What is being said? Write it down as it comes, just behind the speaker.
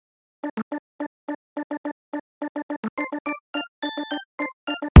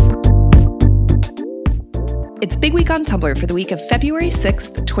It's Big Week on Tumblr for the week of February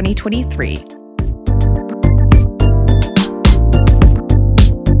 6th, 2023.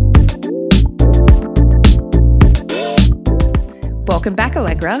 Welcome back,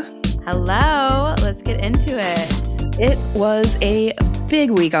 Allegra. Hello. Let's get into it. It was a big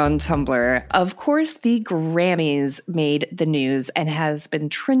week on Tumblr. Of course, the Grammys made the news and has been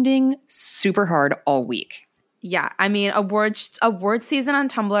trending super hard all week. Yeah, I mean, award season on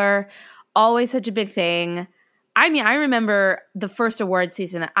Tumblr, always such a big thing. I mean, I remember the first award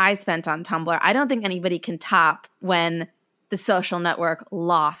season that I spent on Tumblr. I don't think anybody can top when The Social Network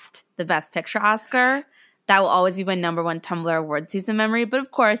lost the Best Picture Oscar. That will always be my number one Tumblr award season memory. But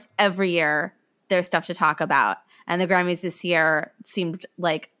of course, every year there's stuff to talk about. And the Grammys this year seemed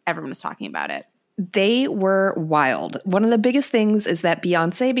like everyone was talking about it. They were wild. One of the biggest things is that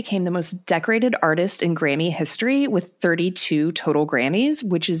Beyoncé became the most decorated artist in Grammy history with 32 total Grammys,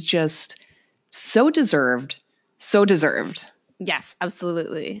 which is just so deserved. So deserved. Yes,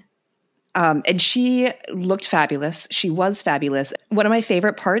 absolutely. And she looked fabulous. She was fabulous. One of my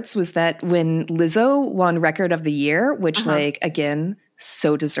favorite parts was that when Lizzo won Record of the Year, which again,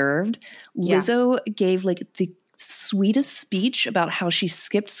 so deserved, Lizzo gave the sweetest speech about how she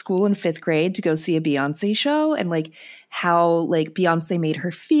skipped school in 5th grade to go see a Beyonce show and how Beyonce made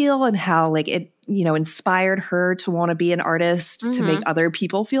her feel and how it, inspired her to want to be an artist to make other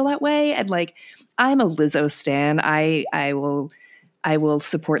people feel that way. And I'm a Lizzo stan. I will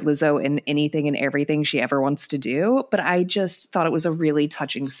support Lizzo in anything and everything she ever wants to do. But I just thought it was a really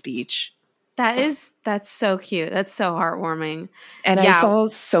touching speech. That's so cute. That's so heartwarming. And I saw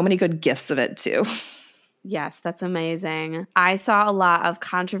so many good gifs of it too. Yes, that's amazing. I saw a lot of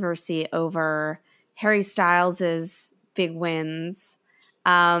controversy over Harry Styles's big wins.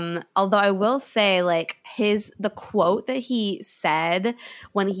 Although I will say the quote that he said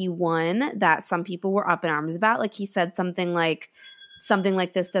when he won that some people were up in arms about, he said something like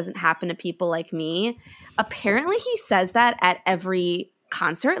this doesn't happen to people like me. Apparently he says that at every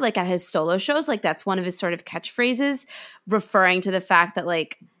concert, at his solo shows, that's one of his sort of catchphrases, referring to the fact that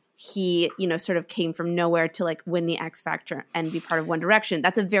he, sort of came from nowhere to win the X Factor and be part of One Direction.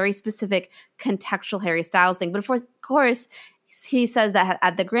 That's a very specific contextual Harry Styles thing. But of course, he says that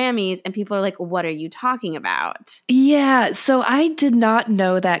at the Grammys and people are like, what are you talking about? Yeah. So I did not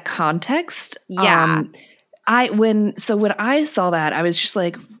know that context. Yeah. When I saw that, I was just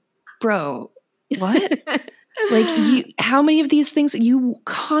like, bro, what? How many of these things you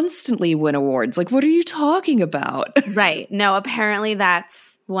constantly win awards? What are you talking about? Right. No, apparently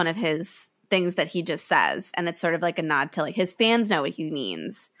that's one of his things that he just says. And it's sort of a nod to his fans know what he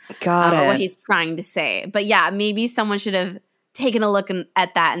means. Got it. Or what he's trying to say. But yeah, maybe someone should have taken a look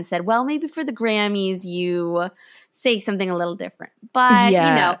at that and said, well, maybe for the Grammys you say something a little different. But,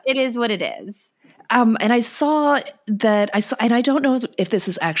 it is what it is. And I saw, and I don't know if this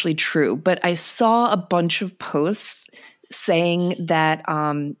is actually true, but I saw a bunch of posts saying that,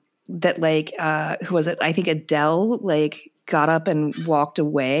 who was it? I think Adele, got up and walked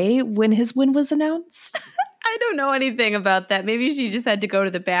away when his win was announced. I don't know anything about that. Maybe she just had to go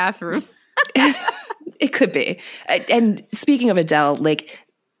to the bathroom. It could be. And speaking of Adele,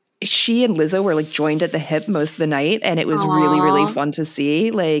 she and Lizzo were like joined at the hip most of the night, and it was really, really fun to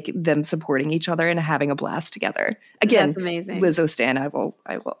see like them supporting each other and having a blast together. Again, that's amazing. Lizzo stan.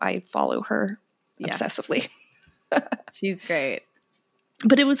 I follow her obsessively. She's great.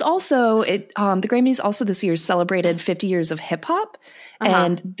 But it was also the Grammys also this year celebrated 50 years of hip hop.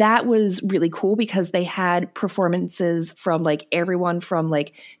 And that was really cool because they had performances from like everyone from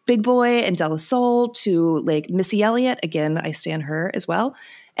like Big Boy and De La Soul to like Missy Elliott. Again, I stan her as well.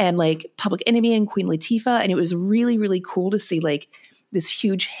 And like Public Enemy and Queen Latifah. And it was really, really cool to see like this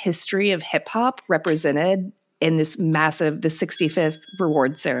huge history of hip hop represented in this massive, the 65th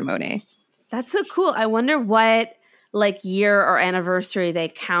reward ceremony. That's so cool. I wonder what like year or anniversary they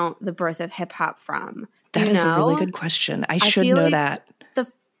count the birth of hip hop from. That is a really good question. I should know like that.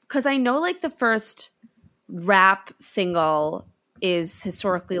 Because I know like the first rap single is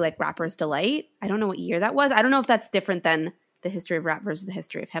historically like Rapper's Delight. I don't know what year that was. I don't know if that's different than the history of rap versus the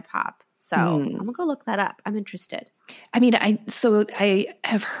history of hip hop. So I'm going to go look that up. I'm interested. I mean, I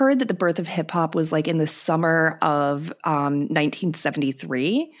have heard that the birth of hip hop was like in the summer of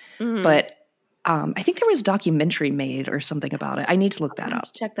 1973, but I think there was a documentary made or something about it. I need to look that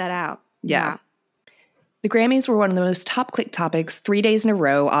up. Check that out. Yeah. The Grammys were one of the most top-click topics 3 days in a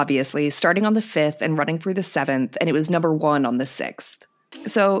row, obviously, starting on the 5th and running through the 7th, and it was number 1 on the 6th.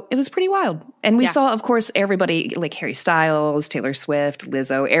 So it was pretty wild. And we saw, of course, everybody, like Harry Styles, Taylor Swift,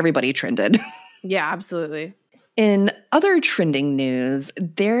 Lizzo, everybody trended. Yeah, absolutely. In other trending news,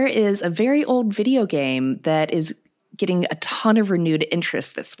 there is a very old video game that is getting a ton of renewed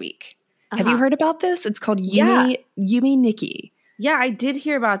interest this week. Have you heard about this? It's called Yume Nikki. Yeah, I did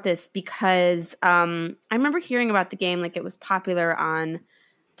hear about this because I remember hearing about the game. Like, it was popular on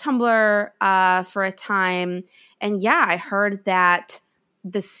Tumblr for a time. And yeah, I heard that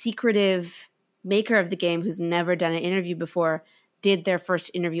the secretive maker of the game, who's never done an interview before, did their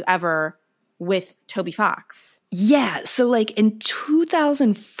first interview ever with Toby Fox. Yeah, so like in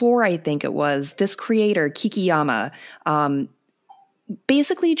 2004, I think it was, this creator, Kikiyama,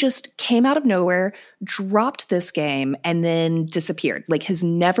 basically just came out of nowhere, dropped this game, and then disappeared. Like, has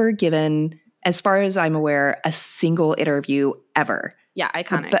never given, as far as I'm aware, a single interview ever. Yeah,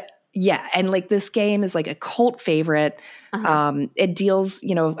 iconic. But yeah, and like this game is like a cult favorite. It deals,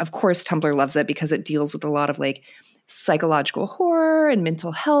 of course, Tumblr loves it because it deals with a lot of like psychological horror and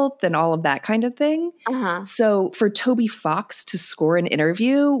mental health and all of that kind of thing. So for Toby Fox to score an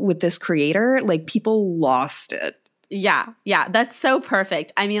interview with this creator, like, people lost it. Yeah, that's so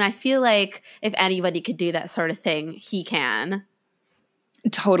perfect. I mean, I feel like if anybody could do that sort of thing, he can.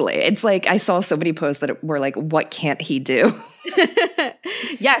 Totally. It's like I saw so many posts that were like, what can't he do?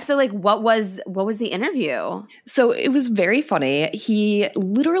 Yeah, so like what was the interview? So it was very funny. He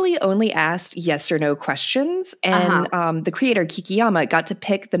literally only asked yes or no questions, and the creator Kikiyama got to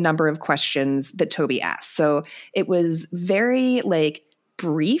pick the number of questions that Toby asked. So it was very like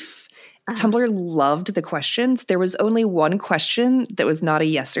brief. Tumblr loved the questions. There was only one question that was not a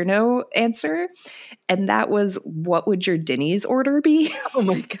yes or no answer, and that was, what would your Denny's order be? Oh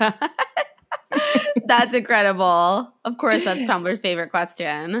my God. That's incredible. Of course, that's Tumblr's favorite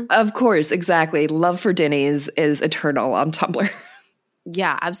question. Of course, exactly. Love for Denny's is eternal on Tumblr.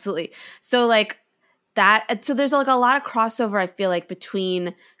 Yeah, absolutely. So like that, so there's like a lot of crossover, I feel like,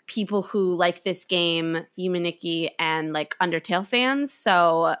 between people who like this game, Yume Nikki, and like Undertale fans.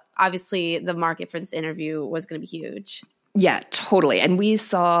 So obviously the market for this interview was going to be huge. Yeah, totally. And we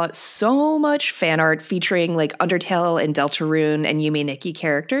saw so much fan art featuring like Undertale and Deltarune and Yume Nikki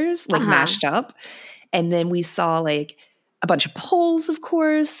characters like mashed up. And then we saw like a bunch of polls, of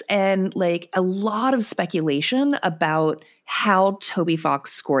course, and like a lot of speculation about how Toby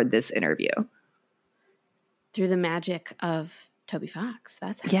Fox scored this interview. Through the magic of Toby Fox.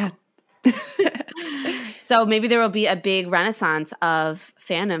 That's how. Yeah. So maybe there will be a big renaissance of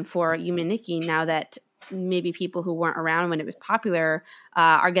fandom for Yume Nikki now that maybe people who weren't around when it was popular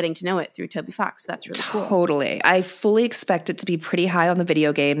are getting to know it through Toby Fox. That's really cool. Totally. I fully expect it to be pretty high on the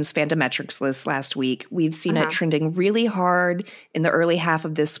video games Fandometrics list last week. We've seen it trending really hard in the early half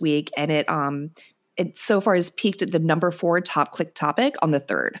of this week, and it so far has peaked at the number 4 top click topic on the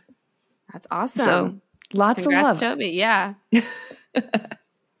 3rd. That's awesome. So lots of love. Toby. Yeah.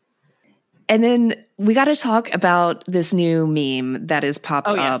 And then we got to talk about this new meme that has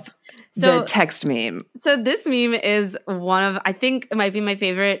popped up. So, the text meme. So this meme is one of, I think it might be my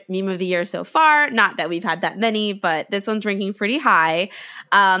favorite meme of the year so far. Not that we've had that many, but this one's ranking pretty high.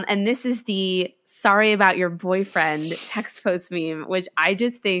 And this is the "sorry about your boyfriend" text post meme, which I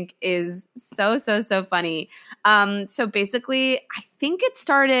just think is so funny. So basically, I think it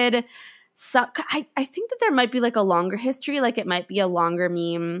started, I think that there might be like a longer history, like it might be a longer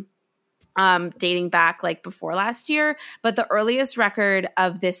meme dating back like before last year, but the earliest record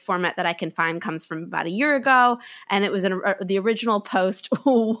of this format that I can find comes from about a year ago, and it was the original post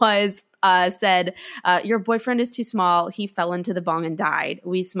was said, "Your boyfriend is too small. He fell into the bong and died.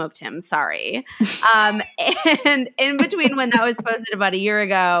 We smoked him. Sorry." And in between when that was posted about a year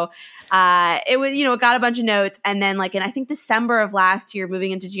ago, it was, it got a bunch of notes. And then like in, I think December of last year,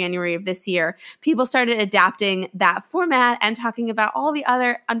 moving into January of this year, people started adapting that format and talking about all the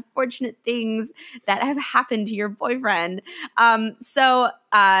other unfortunate things that have happened to your boyfriend. So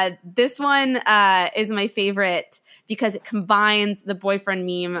this one is my favorite because it combines the boyfriend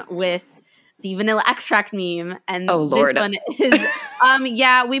meme with the vanilla extract meme. And oh, Lord. This one is,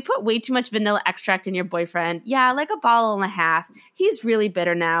 yeah, we put way too much vanilla extract in your boyfriend. Yeah, like a bottle and a half. He's really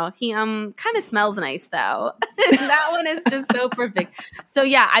bitter now. He kind of smells nice though. That one is just so perfect. So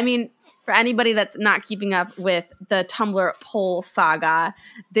yeah, I mean, for anybody that's not keeping up with the Tumblr poll saga,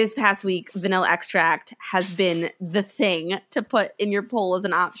 this past week, vanilla extract has been the thing to put in your poll as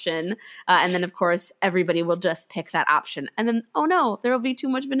an option. And then, of course, everybody will just pick that option. And then, oh no, there will be too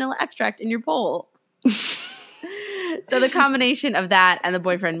much vanilla extract in your poll. So the combination of that and the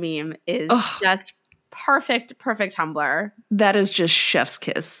boyfriend meme is just perfect Tumblr. That is just chef's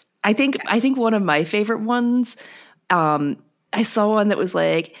kiss. I think one of my favorite ones, I saw one that was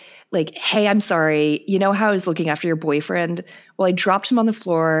like, like, hey, I'm sorry. You know how I was looking after your boyfriend? Well, I dropped him on the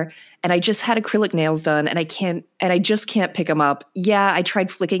floor and I just had acrylic nails done and I just can't pick him up. Yeah, I tried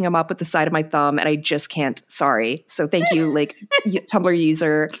flicking him up with the side of my thumb and I just can't. Sorry. So thank you, like Tumblr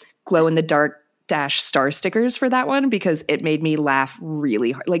user glow in the dark *star stickers for that one, because it made me laugh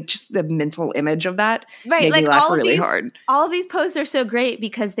really hard. Like just the mental image of that made me laugh really hard. All of these posts are so great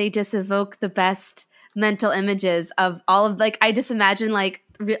because they just evoke the best mental images of all of, like, I just imagine like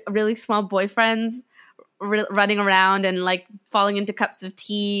really small boyfriends running around and like falling into cups of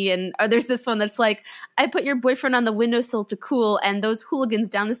tea. And there's this one that's like, I put your boyfriend on the windowsill to cool and those hooligans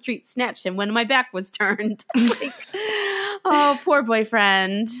down the street snatched him when my back was turned. Like, oh, poor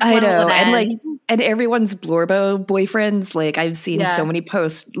boyfriend. I know. And everyone's Blorbo boyfriends, like I've seen so many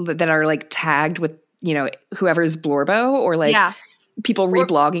posts that are like tagged with, you know, whoever's Blorbo, or like people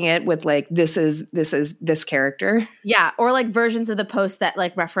reblogging it with like, this is this character. Yeah. Or like versions of the post that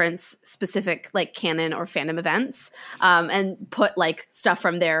like reference specific like canon or fandom events, and put like stuff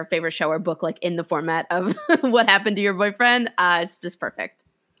from their favorite show or book like in the format of what happened to your boyfriend. It's just perfect.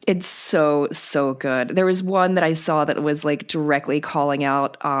 It's so, so good. There was one that I saw that was like directly calling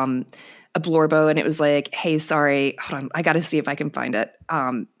out a Blorbo, and it was like, hey, sorry, hold on, I got to see if I can find it.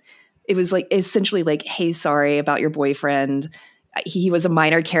 It was like essentially like, hey, sorry about your boyfriend. He was a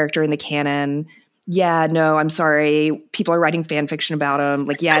minor character in the canon. Yeah, no, I'm sorry. People are writing fan fiction about him.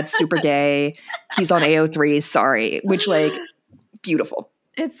 Like, yeah, it's super gay. He's on AO3. Sorry. Which, like, beautiful.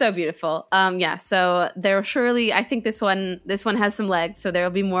 It's so beautiful. Yeah. So there surely, I think this one has some legs. So there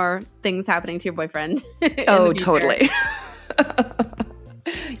will be more things happening to your boyfriend. Oh, totally.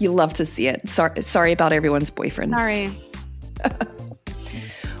 You love to see it. Sorry about everyone's boyfriends. Sorry.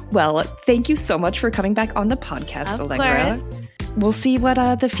 Well, thank you so much for coming back on the podcast, Allegra. We'll see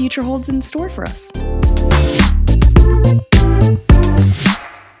what the future holds in store for us.